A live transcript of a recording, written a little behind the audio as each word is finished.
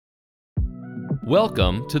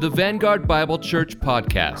Welcome to the Vanguard Bible Church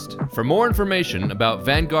podcast. For more information about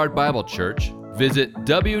Vanguard Bible Church, visit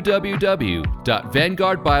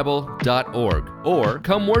www.vanguardbible.org or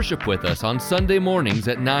come worship with us on Sunday mornings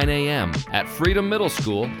at 9 a.m. at Freedom Middle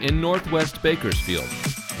School in Northwest Bakersfield.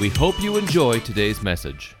 We hope you enjoy today's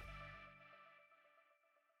message.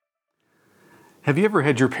 Have you ever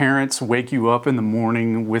had your parents wake you up in the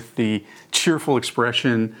morning with the cheerful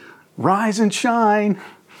expression, "Rise and shine"?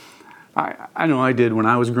 I know I did when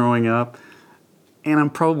I was growing up, and I'm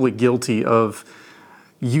probably guilty of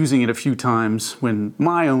using it a few times when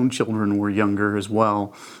my own children were younger as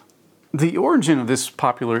well. The origin of this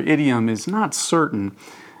popular idiom is not certain.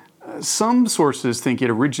 Some sources think it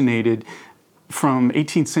originated from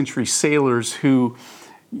 18th century sailors who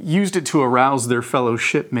used it to arouse their fellow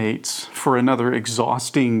shipmates for another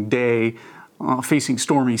exhausting day facing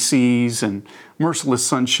stormy seas and merciless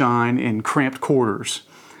sunshine in cramped quarters.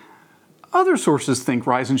 Other sources think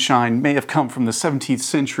rise and shine may have come from the 17th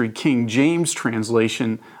century King James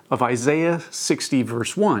translation of Isaiah 60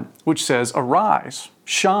 verse 1, which says, "Arise,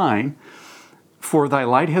 shine, for thy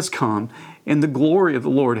light has come, and the glory of the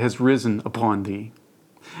Lord has risen upon thee."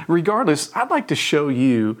 Regardless, I'd like to show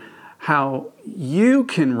you how you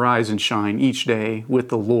can rise and shine each day with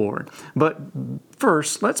the Lord. But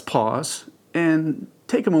first, let's pause and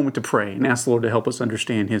take a moment to pray and ask the Lord to help us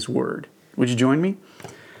understand His Word. Would you join me?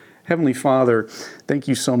 Heavenly Father, thank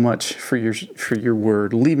you so much for your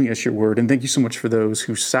Word, leaving us your Word, and thank you so much for those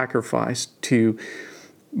who sacrificed to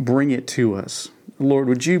bring it to us. Lord,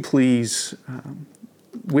 would you please,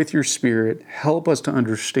 with your Spirit, help us to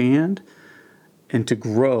understand and to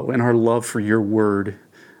grow in our love for your Word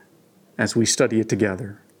as we study it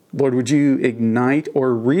together. Lord, would you ignite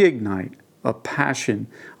or reignite a passion,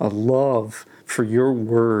 a love for your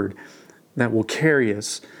Word that will carry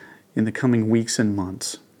us in the coming weeks and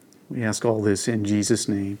months. We ask all this in Jesus'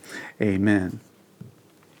 name. Amen.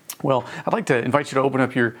 Well, I'd like to invite you to open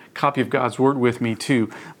up your copy of God's Word with me to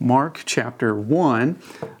Mark chapter 1.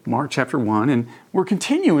 Mark chapter 1. And we're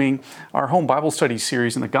continuing our home Bible study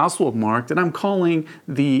series in the Gospel of Mark that I'm calling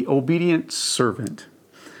The Obedient Servant.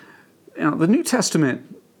 Now, the New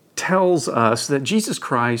Testament tells us that Jesus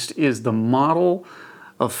Christ is the model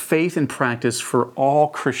of faith and practice for all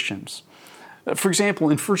Christians. For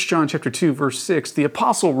example, in 1 John chapter 2, verse 6, the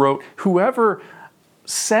apostle wrote, "Whoever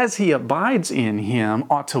says he abides in him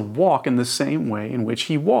ought to walk in the same way in which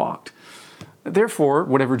he walked." Therefore,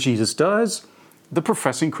 whatever Jesus does, the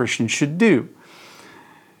professing Christian should do.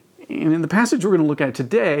 And in the passage we're going to look at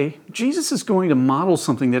today, Jesus is going to model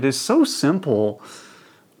something that is so simple,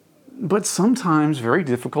 but sometimes very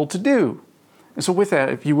difficult to do. And so with that,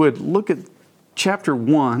 if you would, look at chapter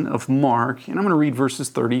 1 of Mark, and I'm going to read verses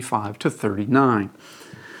 35 to 39.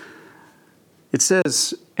 It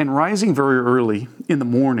says, "And rising very early in the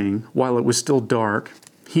morning, while it was still dark,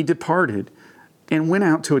 he departed and went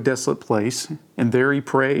out to a desolate place, and there he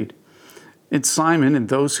prayed. And Simon and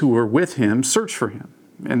those who were with him searched for him,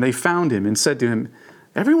 and they found him and said to him,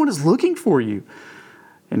 'Everyone is looking for you.'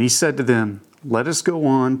 And he said to them, 'Let us go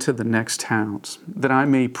on to the next towns, that I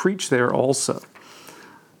may preach there also.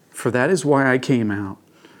 For that is why I came out.'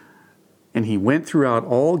 And he went throughout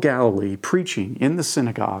all Galilee, preaching in the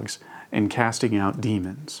synagogues and casting out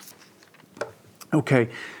demons." Okay,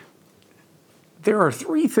 there are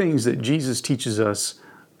three things that Jesus teaches us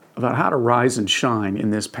about how to rise and shine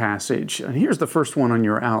in this passage. And here's the first one on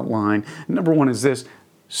your outline. Number one is this: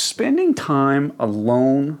 spending time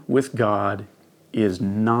alone with God is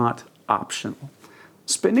not optional.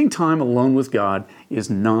 Spending time alone with God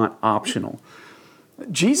is not optional.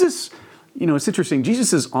 Jesus, it's interesting,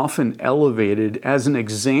 Jesus is often elevated as an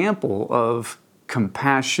example of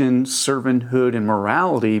compassion, servanthood, and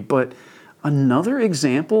morality, but another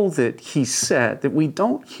example that he set that we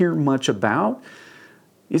don't hear much about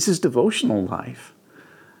is his devotional life.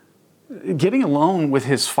 Getting alone with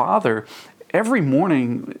his Father every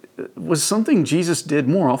morning was something Jesus did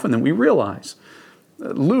more often than we realize.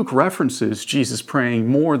 Luke references Jesus praying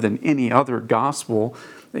more than any other gospel.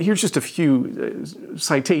 Here's just a few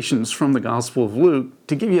citations from the Gospel of Luke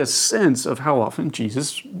to give you a sense of how often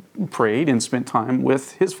Jesus prayed and spent time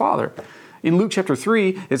with his Father. In Luke chapter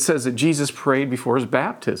 3, it says that Jesus prayed before his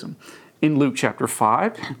baptism. In Luke chapter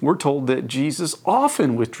 5, we're told that Jesus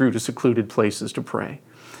often withdrew to secluded places to pray.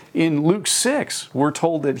 In Luke 6, we're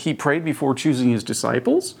told that he prayed before choosing his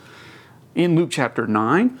disciples. In Luke chapter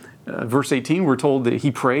 9, verse 18, we're told that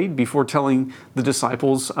he prayed before telling the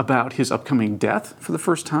disciples about his upcoming death for the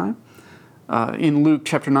first time. In Luke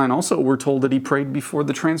chapter 9 also, we're told that he prayed before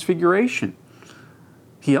the transfiguration.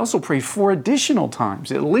 He also prayed 4 additional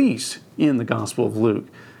times, at least, in the Gospel of Luke.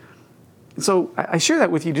 So I share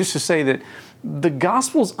that with you just to say that the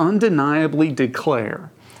Gospels undeniably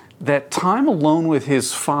declare that time alone with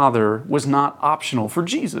his Father was not optional for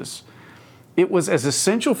Jesus. It was as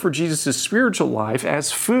essential for Jesus' spiritual life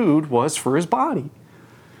as food was for his body.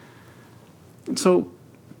 And so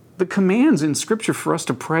the commands in Scripture for us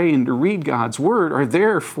to pray and to read God's Word are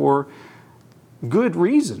there for good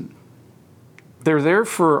reason. They're there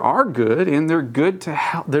for our good, and they're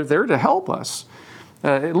there to help us.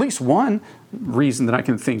 At least one reason that I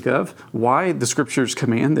can think of why the Scriptures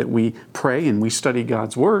command that we pray and we study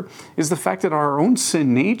God's Word is the fact that our own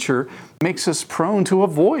sin nature makes us prone to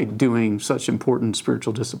avoid doing such important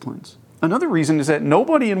spiritual disciplines. Another reason is that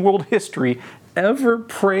nobody in world history ever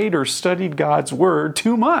prayed or studied God's Word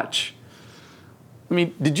too much. I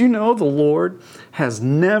mean, did you know the Lord has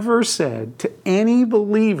never said to any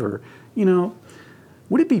believer,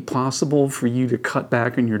 would it be possible for you to cut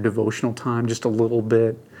back on your devotional time just a little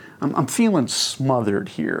bit? I'm feeling smothered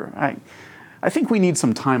here. I think we need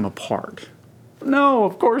some time apart. No,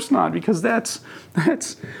 of course not, because that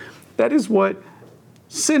is what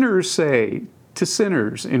sinners say to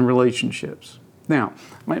sinners in relationships. Now,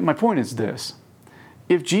 my point is this.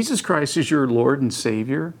 If Jesus Christ is your Lord and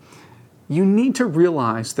Savior, you need to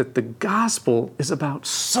realize that the gospel is about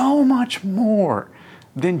so much more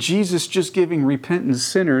than Jesus just giving repentant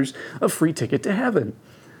sinners a free ticket to heaven.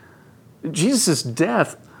 Jesus'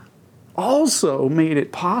 death also made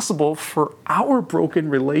it possible for our broken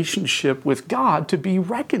relationship with God to be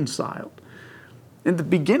reconciled. And the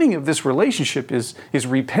beginning of this relationship is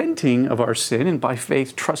repenting of our sin and by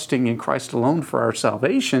faith trusting in Christ alone for our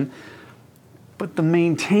salvation. But the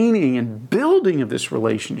maintaining and building of this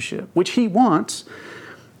relationship, which He wants,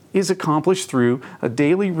 is accomplished through a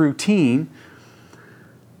daily routine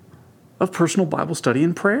of personal Bible study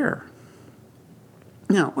and prayer.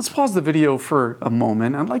 Now, let's pause the video for a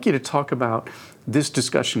moment. I'd like you to talk about this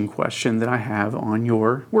discussion question that I have on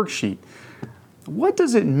your worksheet. What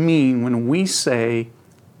does it mean when we say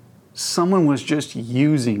someone was just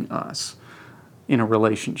using us in a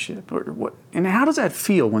relationship? And how does that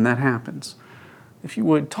feel when that happens? If you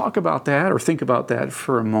would talk about that or think about that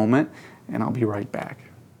for a moment, and I'll be right back.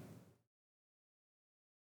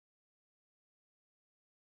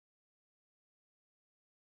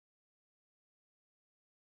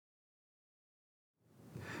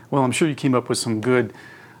 Well, I'm sure you came up with some good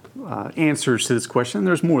answers to this question.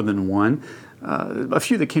 There's more than one. A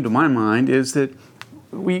few that came to my mind is that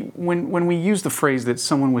when we use the phrase that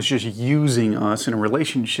someone was just using us in a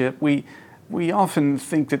relationship, we often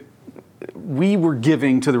think that we were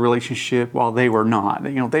giving to the relationship while they were not.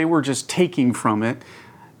 They were just taking from it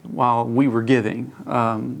while we were giving.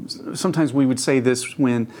 Sometimes we would say this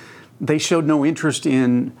when they showed no interest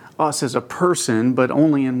in us as a person, but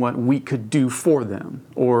only in what we could do for them,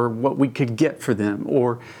 or what we could get for them,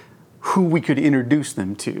 or who we could introduce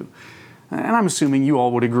them to. And I'm assuming you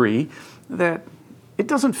all would agree that it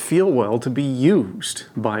doesn't feel well to be used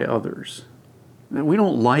by others. We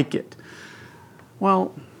don't like it.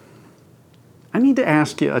 Well, I need to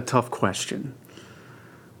ask you a tough question.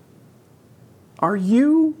 Are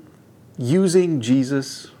you using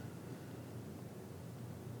Jesus?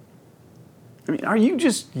 I mean, are you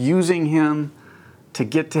just using Him to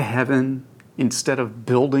get to heaven instead of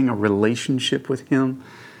building a relationship with Him?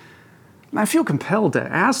 And I feel compelled to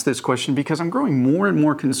ask this question because I'm growing more and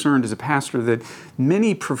more concerned as a pastor that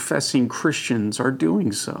many professing Christians are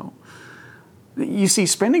doing so. You see,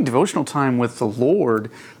 spending devotional time with the Lord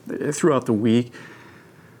throughout the week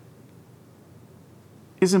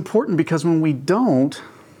is important because when we don't,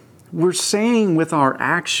 we're saying with our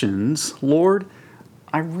actions, Lord,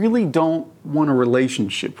 I really don't want a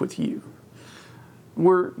relationship with you.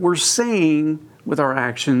 We're saying with our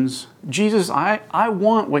actions, Jesus, I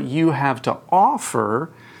want what you have to offer,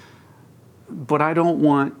 but I don't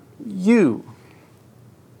want you.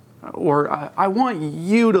 Or I want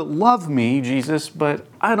you to love me, Jesus, but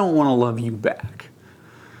I don't want to love you back.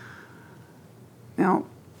 Now,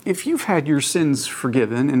 if you've had your sins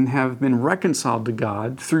forgiven and have been reconciled to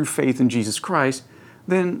God through faith in Jesus Christ,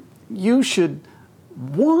 then you should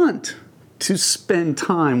want to spend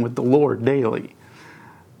time with the Lord daily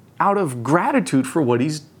out of gratitude for what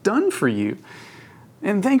He's done for you.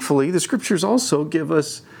 And thankfully, the Scriptures also give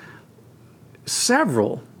us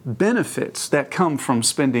several benefits that come from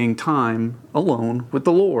spending time alone with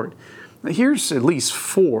the Lord. Here's at least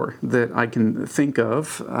 4 that I can think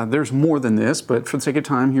of. There's more than this, but for the sake of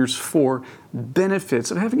time, here's 4 benefits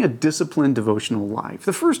of having a disciplined devotional life.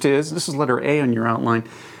 The first is, this is letter A on your outline,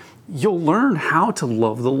 you'll learn how to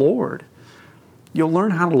love the Lord. You'll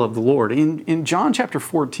learn how to love the Lord. In John chapter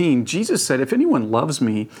 14, Jesus said, if anyone loves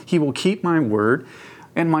me, he will keep my word,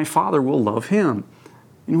 and my Father will love him.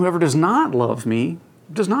 And whoever does not love me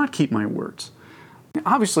does not keep my words.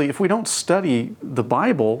 Obviously, if we don't study the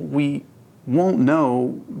Bible, we won't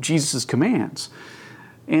know Jesus' commands.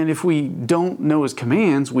 And if we don't know his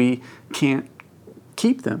commands, we can't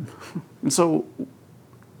keep them. And so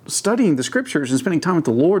studying the scriptures and spending time with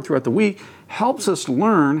the Lord throughout the week helps us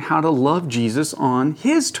learn how to love Jesus on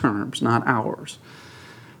his terms, not ours.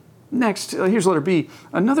 Next, here's letter B.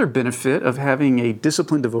 Another benefit of having a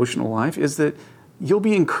disciplined devotional life is that you'll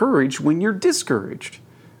be encouraged when you're discouraged.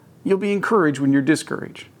 You'll be encouraged when you're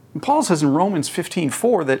discouraged. And Paul says in Romans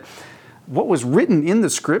 15:4 that what was written in the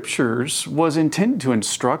scriptures was intended to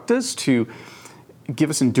instruct us, to give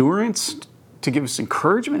us endurance, to give us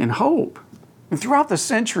encouragement and hope. And throughout the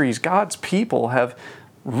centuries, God's people have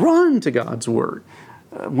run to God's word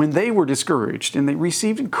when they were discouraged, and they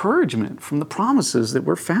received encouragement from the promises that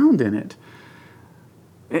were found in it.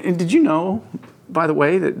 And did you know, by the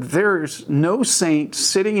way, that there's no saint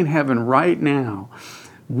sitting in heaven right now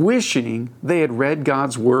wishing they had read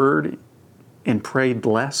God's word and prayed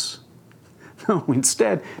less? No,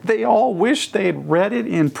 instead, they all wish they had read it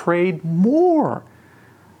and prayed more.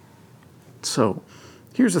 So,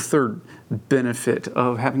 here's a third benefit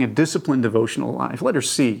of having a disciplined devotional life. Letter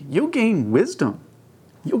C, you'll gain wisdom.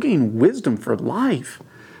 You'll gain wisdom for life.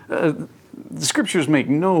 The scriptures make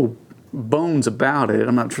no bones about it.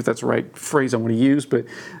 I'm not sure if that's the right phrase I want to use, but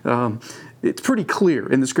it's pretty clear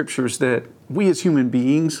in the scriptures that we as human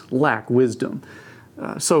beings lack wisdom.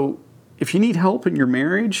 So if you need help in your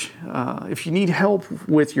marriage, if you need help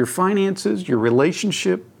with your finances, your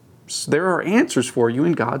relationships, there are answers for you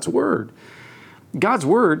in God's Word. God's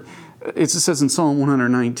Word, it says in Psalm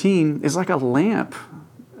 119, is like a lamp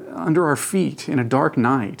under our feet in a dark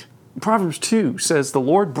night. Proverbs 2 says the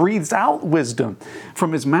Lord breathes out wisdom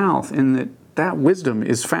from his mouth, and that wisdom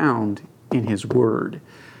is found in his word.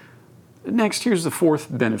 Next, here's the fourth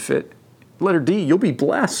benefit. Letter D, you'll be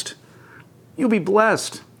blessed. You'll be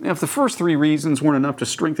blessed. Now, if the first three reasons weren't enough to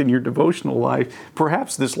strengthen your devotional life,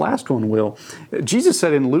 perhaps this last one will. Jesus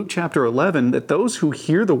said in Luke chapter 11 that those who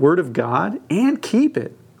hear the word of God and keep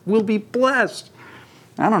it will be blessed.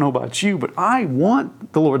 I don't know about you, but I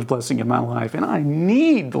want the Lord's blessing in my life, and I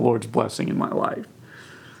need the Lord's blessing in my life.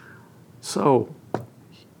 So,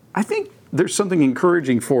 I think there's something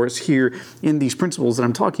encouraging for us here in these principles that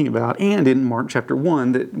I'm talking about and in Mark chapter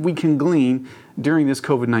 1 that we can glean during this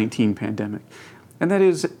COVID-19 pandemic. And that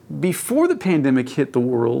is, before the pandemic hit the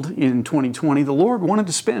world in 2020, the Lord wanted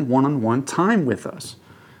to spend one-on-one time with us.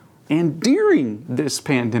 And during this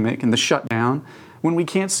pandemic and the shutdown, when we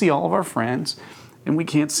can't see all of our friends, and we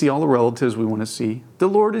can't see all the relatives we want to see, the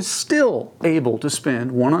Lord is still able to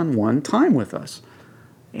spend one-on-one time with us.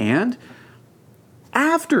 And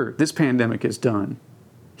after this pandemic is done,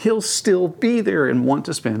 He'll still be there and want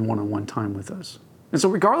to spend one-on-one time with us. And so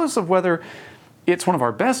regardless of whether it's one of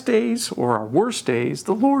our best days or our worst days,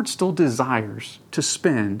 the Lord still desires to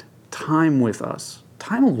spend time with us,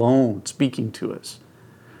 time alone speaking to us.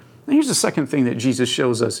 Now here's the second thing that Jesus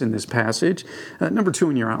shows us in this passage. Number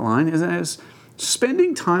 2 in your outline is as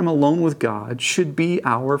spending time alone with God should be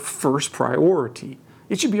our first priority.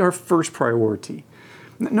 It should be our first priority.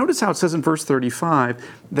 Notice how it says in verse 35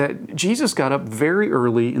 that Jesus got up very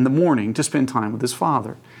early in the morning to spend time with his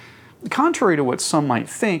Father. Contrary to what some might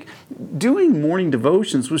think, doing morning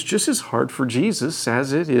devotions was just as hard for Jesus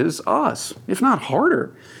as it is us, if not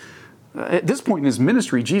harder. At this point in his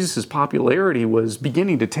ministry, Jesus' popularity was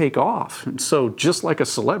beginning to take off. And so, just like a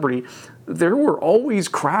celebrity, there were always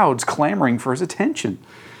crowds clamoring for his attention.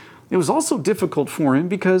 It was also difficult for him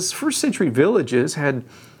because first century villages had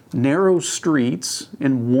narrow streets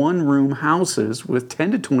and one-room houses with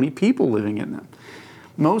 10 to 20 people living in them.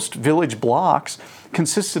 Most village blocks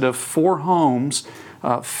consisted of 4 homes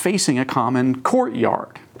facing a common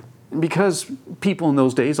courtyard. Because people in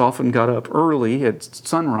those days often got up early at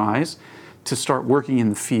sunrise to start working in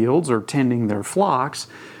the fields or tending their flocks,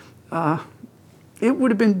 it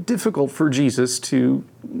would have been difficult for Jesus to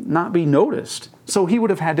not be noticed. So he would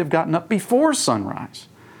have had to have gotten up before sunrise.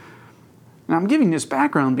 Now I'm giving this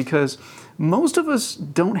background because most of us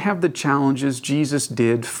don't have the challenges Jesus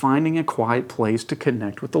did finding a quiet place to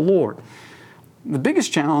connect with the Lord. The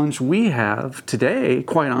biggest challenge we have today,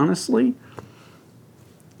 quite honestly,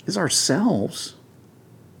 is ourselves.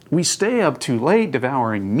 We stay up too late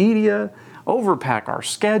devouring media, overpack our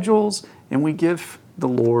schedules, and we give the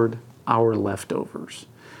Lord our leftovers.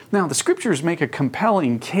 Now, the scriptures make a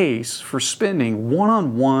compelling case for spending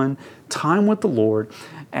one-on-one time with the Lord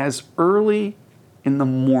as early in the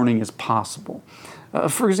morning as possible.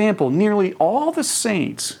 For example, nearly all the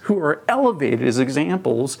saints who are elevated as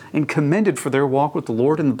examples and commended for their walk with the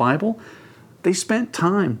Lord in the Bible, they spent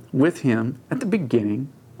time with Him at the beginning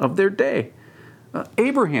of their day.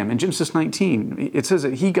 Abraham in Genesis 19, it says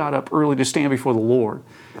that he got up early to stand before the Lord.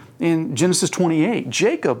 In Genesis 28,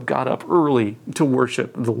 Jacob got up early to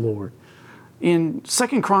worship the Lord. In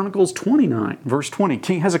 2 Chronicles 29, verse 20,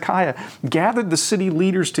 King Hezekiah gathered the city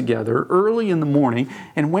leaders together early in the morning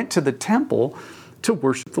and went to the temple to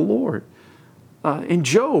worship the Lord. In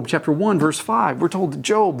Job chapter 1, verse 5, we're told that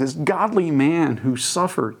Job, this godly man who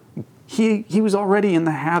suffered, he was already in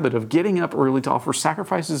the habit of getting up early to offer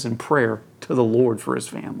sacrifices and prayer to the Lord for his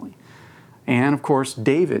family. And of course,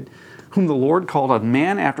 David, whom the Lord called a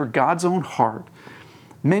man after God's own heart,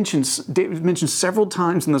 David mentions several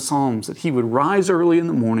times in the Psalms that he would rise early in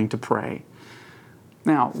the morning to pray.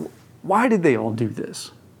 Now, why did they all do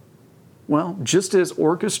this? Well, just as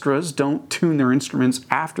orchestras don't tune their instruments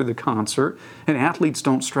after the concert, and athletes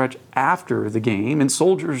don't stretch after the game, and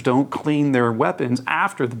soldiers don't clean their weapons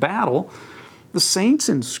after the battle, the saints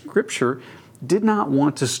in Scripture did not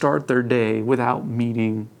want to start their day without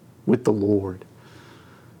meeting with the Lord.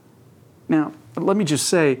 Now, let me just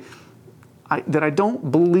say that I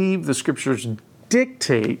don't believe the Scriptures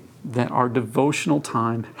dictate that our devotional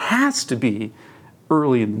time has to be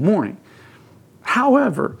early in the morning.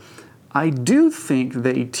 However, I do think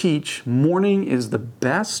they teach morning is the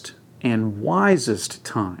best and wisest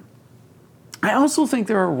time. I also think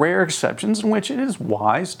there are rare exceptions in which it is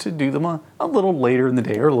wise to do them a little later in the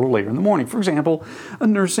day or a little later in the morning. For example, a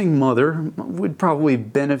nursing mother would probably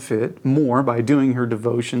benefit more by doing her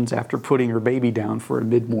devotions after putting her baby down for a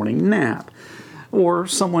mid-morning nap. Or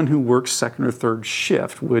someone who works second or third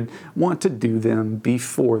shift would want to do them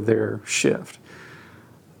before their shift.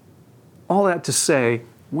 All that to say,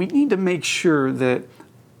 we need to make sure that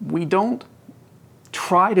we don't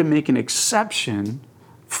try to make an exception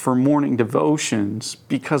for morning devotions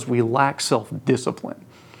because we lack self-discipline.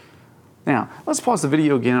 Now, let's pause the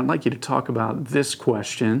video again. I'd like you to talk about this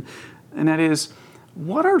question, and that is,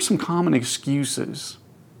 what are some common excuses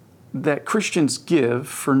that Christians give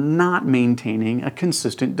for not maintaining a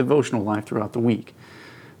consistent devotional life throughout the week?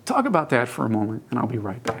 Talk about that for a moment, and I'll be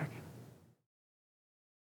right back.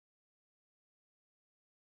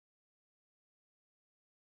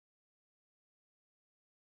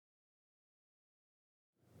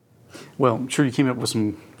 Well, I'm sure you came up with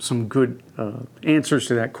some good answers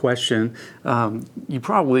to that question. You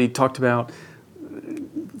probably talked about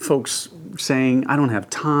folks saying, I don't have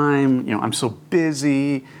time, I'm so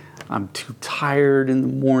busy, I'm too tired in the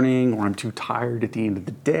morning, or I'm too tired at the end of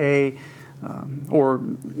the day. Or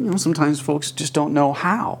sometimes folks just don't know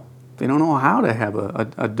how. They don't know how to have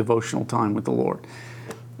a devotional time with the Lord.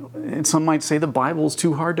 And some might say the Bible is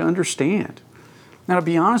too hard to understand. Now, to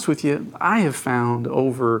be honest with you, I have found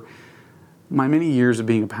over my many years of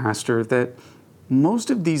being a pastor that most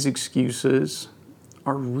of these excuses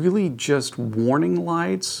are really just warning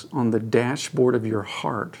lights on the dashboard of your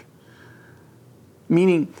heart.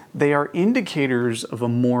 Meaning they are indicators of a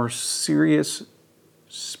more serious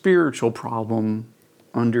spiritual problem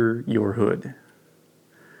under your hood.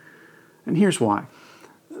 And here's why.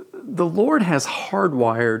 The Lord has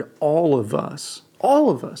hardwired all of us,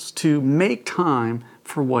 to make time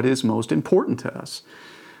for what is most important to us.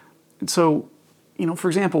 And so, for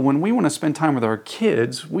example, when we want to spend time with our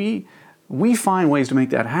kids, we find ways to make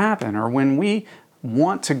that happen. Or when we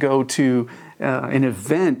want to go to an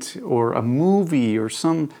event or a movie or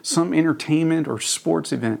some entertainment or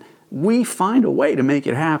sports event, we find a way to make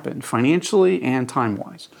it happen, financially and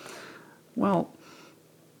time-wise. Well,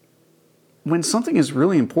 when something is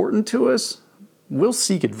really important to us, we'll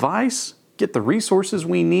seek advice, get the resources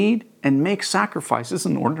we need, and make sacrifices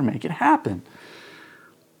in order to make it happen.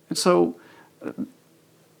 And so,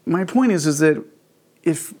 my point is that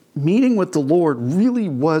if meeting with the Lord really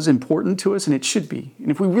was important to us, and it should be, and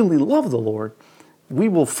if we really love the Lord, we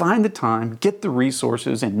will find the time, get the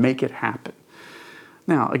resources, and make it happen.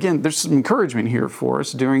 Now, again, there's some encouragement here for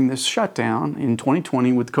us during this shutdown in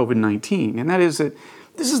 2020 with COVID-19, and that is that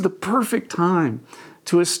this is the perfect time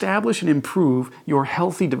to establish and improve your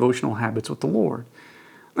healthy devotional habits with the Lord.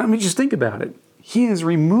 I mean, just think about it. He has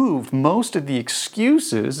removed most of the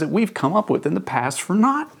excuses that we've come up with in the past for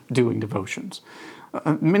not doing devotions.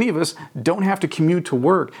 Many of us don't have to commute to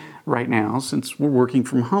work right now since we're working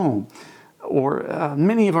from home. Or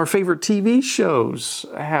many of our favorite TV shows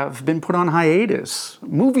have been put on hiatus.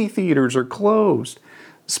 Movie theaters are closed.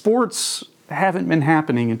 Sports haven't been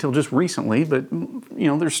happening until just recently, but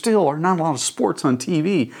there still are not a lot of sports on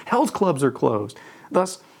TV. Health clubs are closed.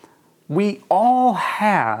 Thus, We all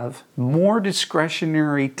have more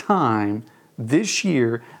discretionary time this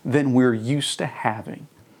year than we're used to having.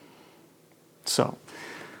 So,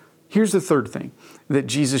 here's the third thing that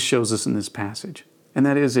Jesus shows us in this passage, and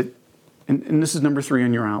that is and this is number 3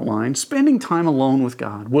 on your outline, spending time alone with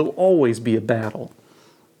God will always be a battle.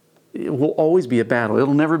 It will always be a battle.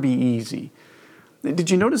 It'll never be easy. Did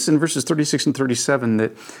you notice in verses 36 and 37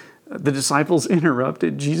 that the disciples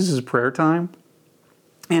interrupted Jesus' prayer time?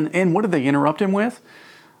 And what did they interrupt him with?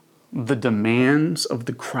 The demands of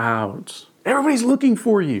the crowds. Everybody's looking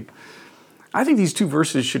for you. I think these 2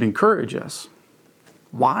 verses should encourage us.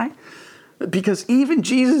 Why? Because even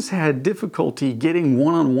Jesus had difficulty getting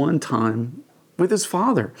one-on-one time with his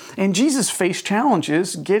Father. And Jesus faced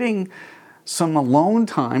challenges getting some alone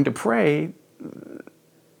time to pray.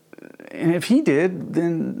 And if he did,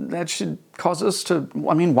 then that should cause us to,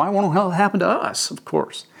 why won't it happen to us, of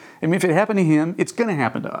course? If it happened to him, it's going to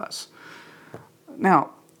happen to us.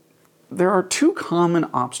 Now, there are 2 common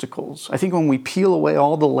obstacles. I think when we peel away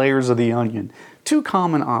all the layers of the onion, 2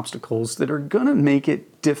 common obstacles that are going to make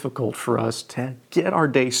it difficult for us to get our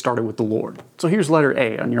day started with the Lord. So here's letter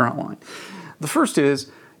A on your outline. The first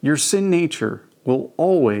is your sin nature will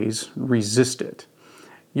always resist it.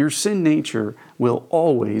 Your sin nature will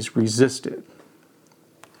always resist it.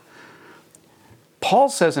 Paul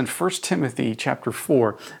says in 1 Timothy chapter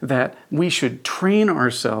 4 that we should train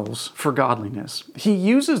ourselves for godliness. He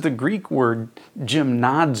uses the Greek word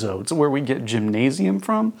gymnazo. It's where we get gymnasium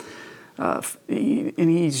from. And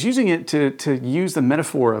he's using it to use the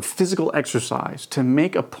metaphor of physical exercise to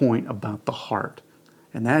make a point about the heart.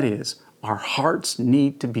 And that is, our hearts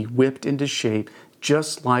need to be whipped into shape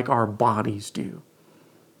just like our bodies do.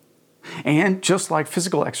 And just like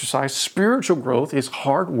physical exercise, spiritual growth is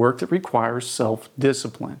hard work that requires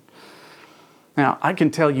self-discipline. Now, I can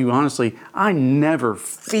tell you honestly, I never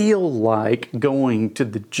feel like going to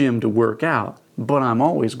the gym to work out, but I'm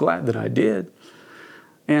always glad that I did.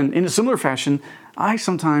 And in a similar fashion, I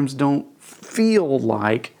sometimes don't feel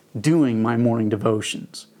like doing my morning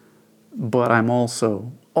devotions, but I'm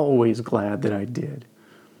also always glad that I did.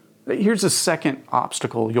 Here's a second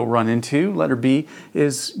obstacle you'll run into, letter B,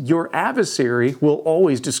 is your adversary will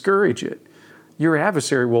always discourage it. Your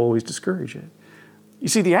adversary will always discourage it. You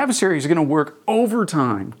see, the adversary is going to work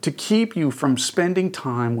overtime to keep you from spending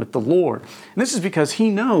time with the Lord. And this is because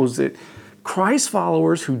he knows that Christ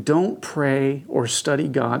followers who don't pray or study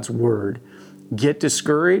God's Word get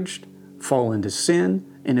discouraged, fall into sin,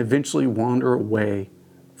 and eventually wander away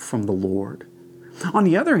from the Lord. On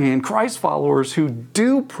the other hand, Christ followers who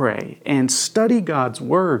do pray and study God's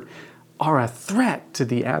Word are a threat to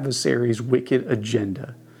the adversary's wicked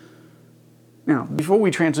agenda. Now, before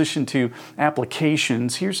we transition to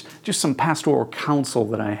applications, here's just some pastoral counsel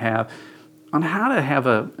that I have on how to have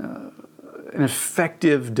an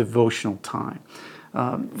effective devotional time.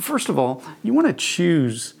 First of all, you want to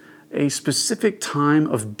choose a specific time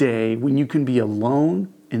of day when you can be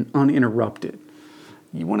alone and uninterrupted.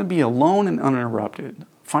 You want to be alone and uninterrupted.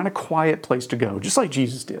 Find a quiet place to go, just like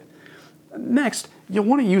Jesus did. Next, you'll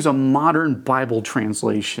want to use a modern Bible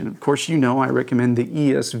translation. Of course, you know I recommend the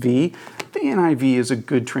ESV. The NIV is a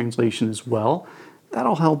good translation as well.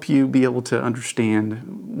 That'll help you be able to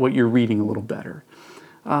understand what you're reading a little better.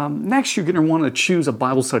 Next, you're going to want to choose a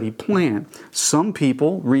Bible study plan. Some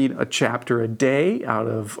people read a chapter a day out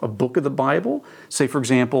of a book of the Bible. Say, for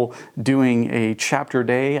example, doing a chapter a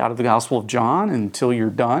day out of the Gospel of John until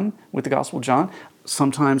you're done with the Gospel of John.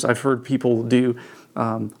 Sometimes I've heard people do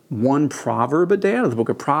one proverb a day out of the book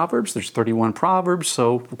of Proverbs. There's 31 proverbs,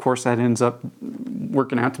 so of course that ends up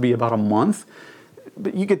working out to be about a month.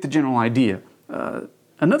 But you get the general idea.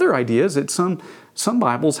 Another idea is that some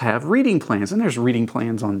Bibles have reading plans, and there's reading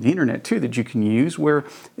plans on the internet too that you can use where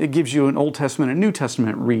it gives you an Old Testament and New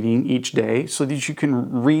Testament reading each day so that you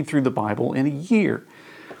can read through the Bible in a year.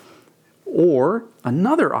 Or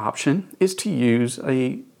another option is to use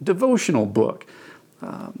a devotional book.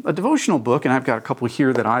 A devotional book, and I've got a couple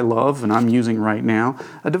here that I love and I'm using right now.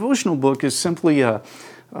 A devotional book is simply a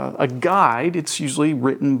guide. It's usually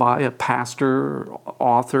written by a pastor,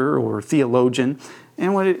 author, or theologian.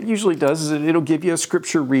 And what it usually does is it'll give you a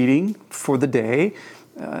scripture reading for the day,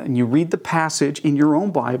 and you read the passage in your own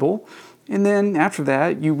Bible, and then after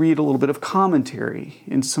that you read a little bit of commentary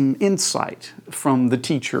and some insight from the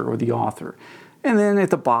teacher or the author. And then at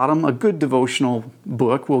the bottom, a good devotional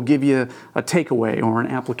book will give you a takeaway or an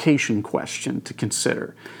application question to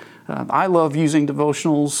consider. I love using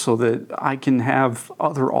devotionals so that I can have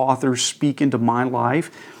other authors speak into my life.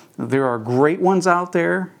 There are great ones out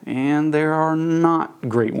there, and there are not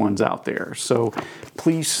great ones out there. So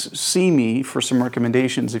please see me for some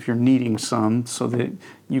recommendations if you're needing some, so that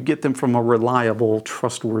you get them from a reliable,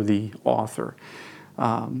 trustworthy author.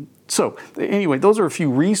 So anyway, those are a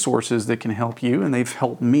few resources that can help you, and they've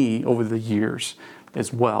helped me over the years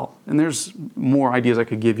as well. And there's more ideas I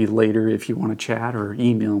could give you later if you want to chat or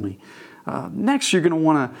email me. Next, you're going to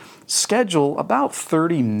want to schedule about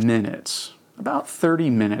 30 minutes. About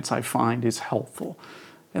 30 minutes I find is helpful.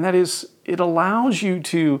 And that is, it allows you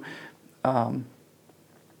to,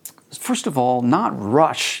 first of all, not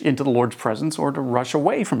rush into the Lord's presence or to rush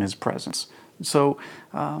away from His presence. So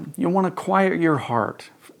you want to quiet your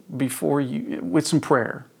heart before you, with some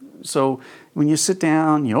prayer. So when you sit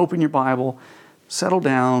down, you open your Bible, settle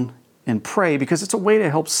down and pray, because it's a way to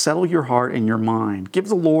help settle your heart and your mind. Give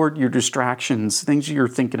the Lord your distractions, things you're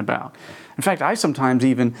thinking about. In fact, I sometimes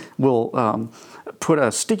even will put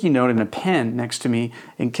a sticky note and a pen next to me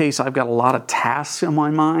in case I've got a lot of tasks in my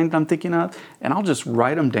mind I'm thinking of, and I'll just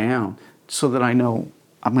write them down so that I know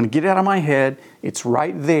I'm going to get it out of my head. It's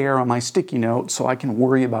right there on my sticky note so I can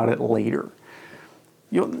worry about it later.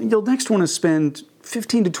 You'll next want to spend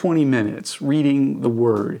 15 to 20 minutes reading the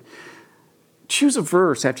Word. Choose a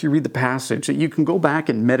verse after you read the passage that you can go back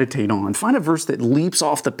and meditate on. Find a verse that leaps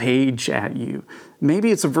off the page at you. Maybe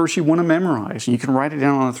it's a verse you want to memorize. You can write it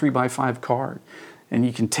down on a 3x5 card, and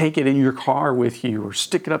you can take it in your car with you, or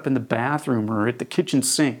stick it up in the bathroom or at the kitchen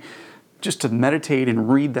sink, just to meditate and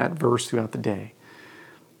read that verse throughout the day.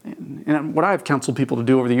 And what I've counseled people to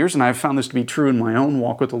do over the years, and I've found this to be true in my own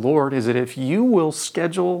walk with the Lord, is that if you will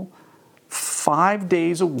schedule 5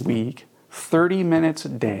 days a week, 30 minutes a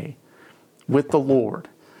day, with the Lord.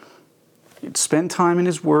 Spend time in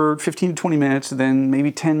His Word, 15 to 20 minutes, then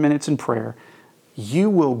maybe 10 minutes in prayer. You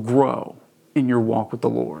will grow in your walk with the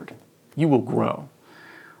Lord. You will grow.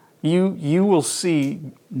 You will see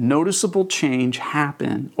noticeable change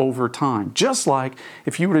happen over time. Just like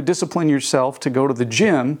if you were to discipline yourself to go to the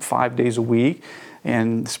gym 5 days a week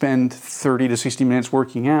and spend 30 to 60 minutes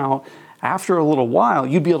working out, after a little while,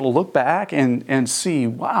 you'd be able to look back and see,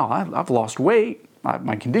 wow, I've lost weight.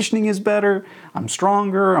 My conditioning is better. I'm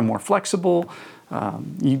stronger. I'm more flexible.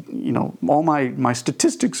 All my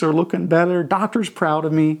statistics are looking better. Doctor's proud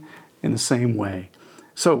of me in the same way.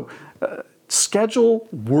 So schedule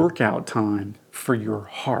workout time for your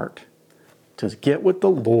heart to get with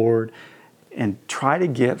the Lord, and try to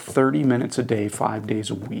get 30 minutes a day, 5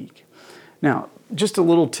 days a week. Now, just a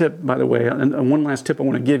little tip, by the way, and one last tip I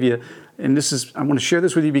want to give you, and I want to share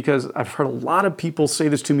this with you because I've heard a lot of people say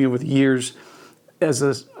this to me over the years. As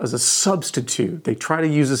a substitute. They try to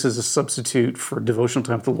use this as a substitute for devotional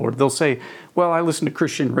time with the Lord. They'll say, well, I listen to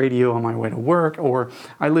Christian radio on my way to work, or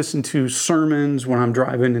I listen to sermons when I'm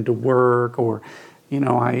driving into work, or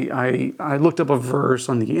I looked up a verse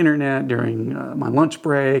on the internet during my lunch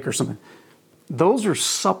break or something. Those are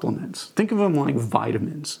supplements. Think of them like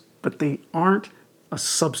vitamins, but they aren't a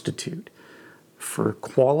substitute for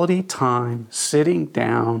quality time sitting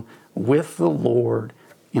down with the Lord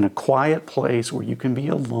in a quiet place where you can be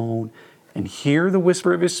alone and hear the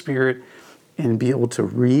whisper of His Spirit and be able to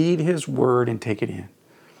read His Word and take it in.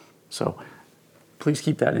 So please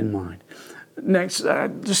keep that in mind. Next,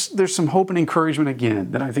 there's some hope and encouragement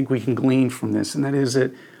again that I think we can glean from this, and that is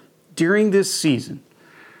that during this season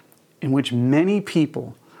in which many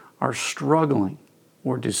people are struggling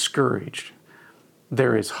or discouraged,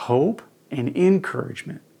 there is hope and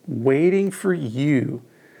encouragement waiting for you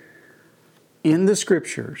in the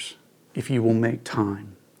Scriptures if you will make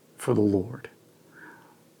time for the Lord.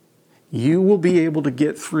 You will be able to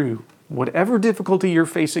get through whatever difficulty you're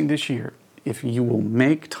facing this year if you will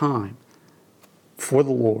make time for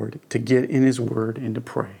the Lord to get in His Word and to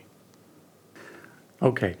pray.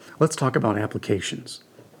 Okay, let's talk about applications.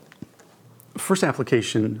 The first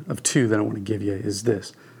application of 2 that I want to give you is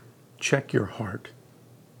this: check your heart.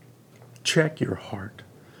 Check your heart.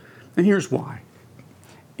 And here's why.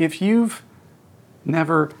 If you've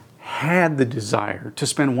never had the desire to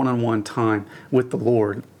spend one-on-one time with the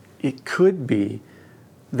Lord, it could be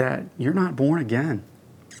that you're not born again.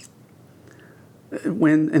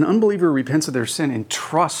 When an unbeliever repents of their sin and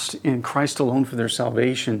trusts in Christ alone for their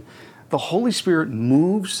salvation, the Holy Spirit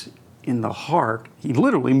moves in the heart. He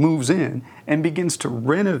literally moves in and begins to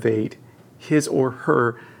renovate his or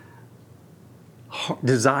her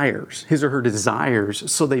desires,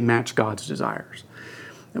 so they match God's desires.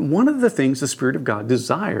 And one of the things the Spirit of God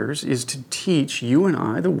desires is to teach you and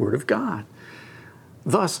I the Word of God.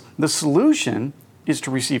 Thus, the solution is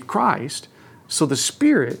to receive Christ so the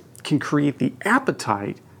Spirit can create the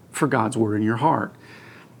appetite for God's Word in your heart.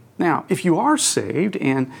 Now, if you are saved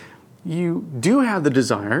and you do have the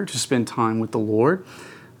desire to spend time with the Lord,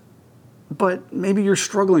 but maybe you're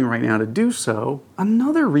struggling right now to do so,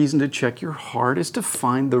 another reason to check your heart is to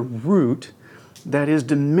find the root that is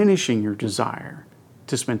diminishing your desire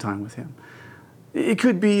to spend time with Him. It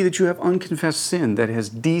could be that you have unconfessed sin that has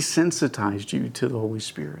desensitized you to the Holy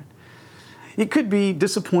Spirit. It could be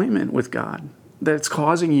disappointment with God that's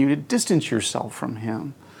causing you to distance yourself from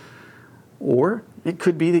Him. Or it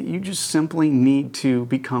could be that you just simply need to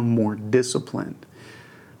become more disciplined.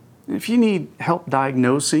 If you need help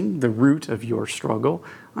diagnosing the root of your struggle,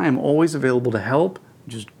 I am always available to help.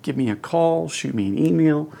 Just give me a call, shoot me an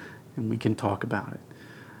email, and we can talk about it.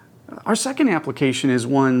 Our second application is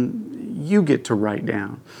one you get to write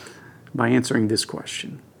down by answering this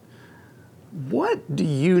question. What do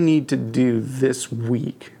you need to do this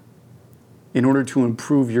week in order to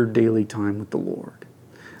improve your daily time with the Lord?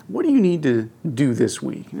 What do you need to do this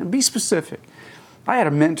week? And be specific. I had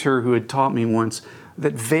a mentor who had taught me once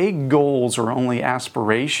that vague goals are only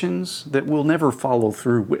aspirations that we'll never follow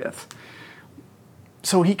through with.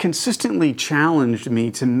 So he consistently challenged me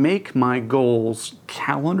to make my goals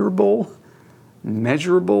calendarable,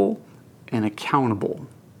 measurable, and accountable,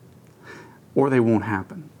 or they won't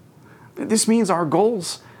happen. This means our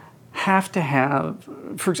goals have to have,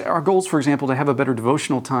 for example, to have a better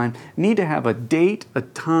devotional time, need to have a date, a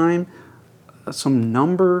time, some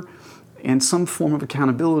number, and some form of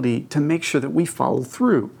accountability to make sure that we follow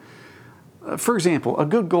through. For example, a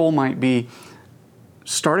good goal might be,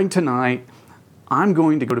 starting tonight, I'm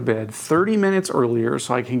going to go to bed 30 minutes earlier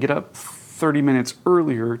so I can get up 30 minutes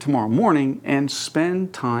earlier tomorrow morning and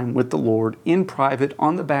spend time with the Lord in private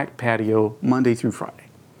on the back patio Monday through Friday.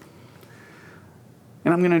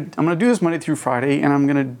 And I'm gonna do this Monday through Friday, and I'm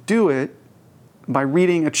gonna do it by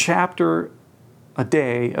reading a chapter a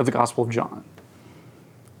day of the Gospel of John.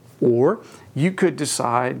 Or you could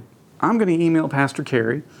decide, I'm going to email Pastor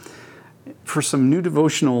Cary for some new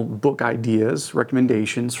devotional book ideas,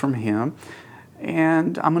 recommendations from him,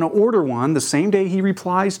 and I'm going to order one the same day he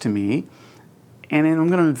replies to me, and then I'm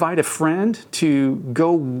going to invite a friend to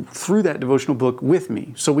go through that devotional book with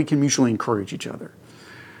me so we can mutually encourage each other.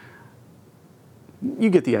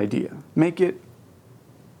 You get the idea. Make it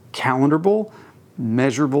calendarable,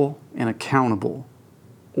 measurable, and accountable,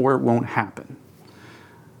 or it won't happen.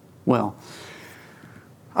 Well,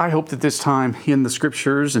 I hope that this time in the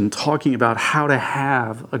Scriptures and talking about how to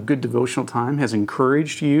have a good devotional time has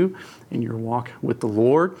encouraged you in your walk with the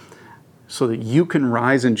Lord so that you can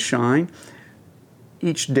rise and shine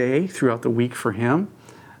each day throughout the week for Him.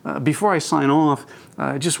 Before I sign off,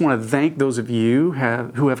 I just want to thank those of you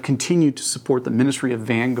who have continued to support the ministry of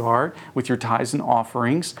Vanguard with your tithes and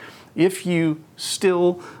offerings. If you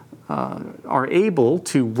still are able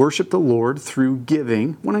to worship the Lord through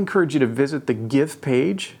giving, I want to encourage you to visit the Give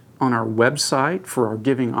page on our website for our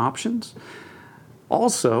giving options.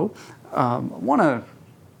 Also, I want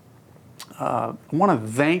to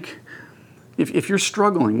thank, if you're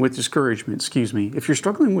struggling with discouragement,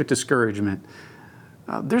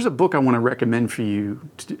 there's a book I want to recommend for you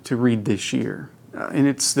to read this year. And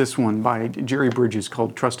it's this one by Jerry Bridges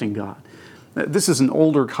called Trusting God. This is an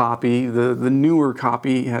older copy. The newer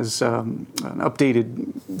copy has an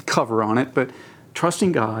updated cover on it, but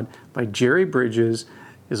Trusting God by Jerry Bridges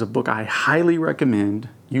is a book I highly recommend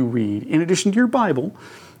you read. In addition to your Bible,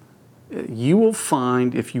 you will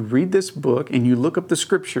find, if you read this book and you look up the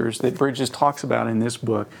scriptures that Bridges talks about in this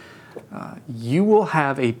book, you will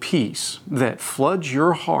have a peace that floods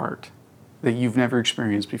your heart that you've never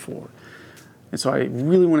experienced before. And so I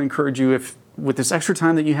really want to encourage you, with this extra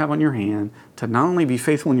time that you have on your hand, to not only be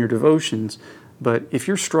faithful in your devotions, but if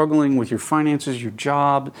you're struggling with your finances, your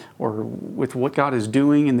job, or with what God is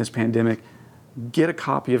doing in this pandemic, get a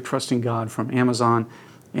copy of Trusting God from Amazon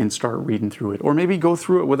and start reading through it. Or maybe go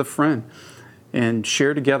through it with a friend and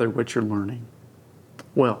share together what you're learning.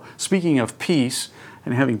 Well, speaking of peace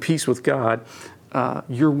and having peace with God,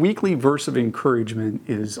 your weekly verse of encouragement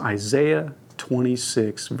is Isaiah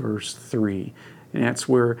 26, verse 3. And that's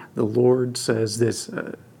where the Lord says this,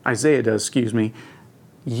 Isaiah does,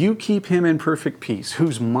 you keep him in perfect peace,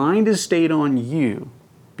 whose mind is stayed on you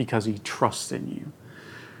because he trusts in you.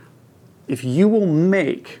 If you will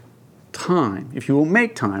make time,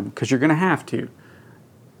 because you're going to have to,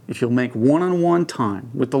 if you'll make one-on-one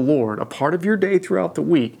time with the Lord a part of your day throughout the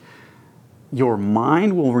week, your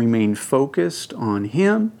mind will remain focused on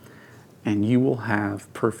Him and you will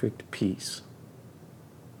have perfect peace.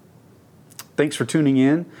 Thanks for tuning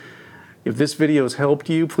in. If this video has helped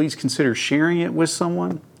you, please consider sharing it with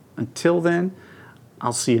someone. Until then,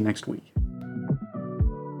 I'll see you next week.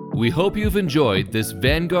 We hope you've enjoyed this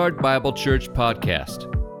Vanguard Bible Church podcast.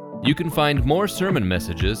 You can find more sermon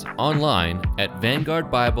messages online at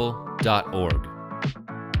vanguardbible.org.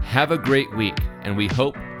 Have a great week, and we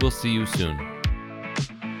hope we'll see you soon.